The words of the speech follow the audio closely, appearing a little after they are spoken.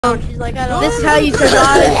down. This is how you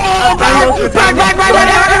survive Mango's revenge.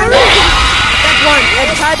 Step 1, and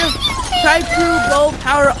try to go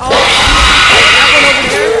power off that one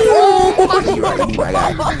over there.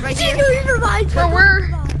 Right here.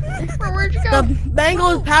 Where'd you go? The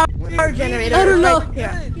Mango's power generator. I don't know. Right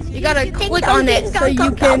here. You gotta click on it so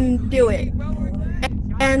you can do it.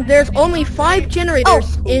 And there's only 5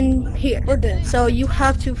 generators in here. So you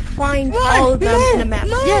have to find all of them in the map.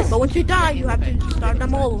 Yes. But once you die, you have to start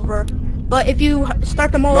them all over. But if you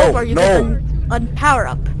start them all over, you get a power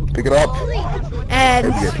up. Pick it up.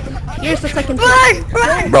 And here's the second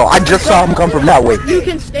thing. Bro, I just saw him come from that way. You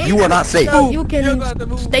can stay. You are not safe. So you can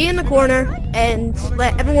stay in the corner and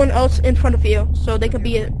let everyone else in front of you, so they can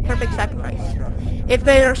be a perfect sacrifice. If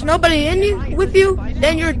there's nobody in you with you,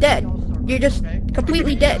 then you're dead. You're just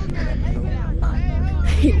completely dead.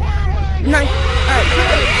 Nice.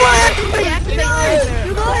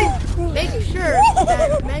 Alright. Make sure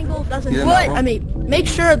that Mango doesn't. Make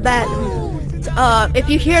sure that if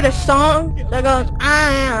you hear the song that goes,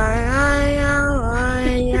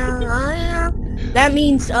 that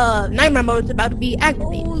means nightmare mode is about to be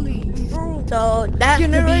activated. So that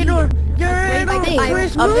could be a great thing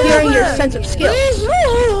of hearing your sense of skills.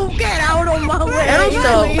 Get out of my way! And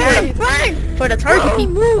also, for the target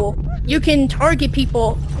people, you can target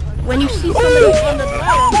people when you see somebody on the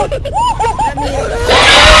bottom. That means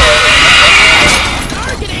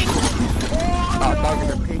targeting.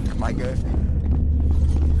 Targeting pink, my guy.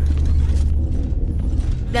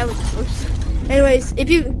 That was close. Anyways, if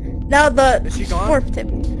you now the fourth tip.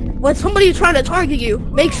 When somebody's trying to target you,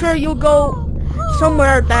 make sure you go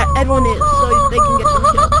somewhere that everyone is so they can get some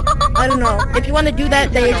kills. I don't know. If you want to do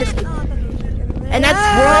that, then you just. And that's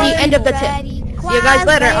the end of the tip. See you guys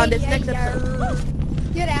later on this next episode.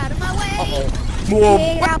 Get out of my way! Move.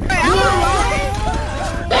 Get out of my way!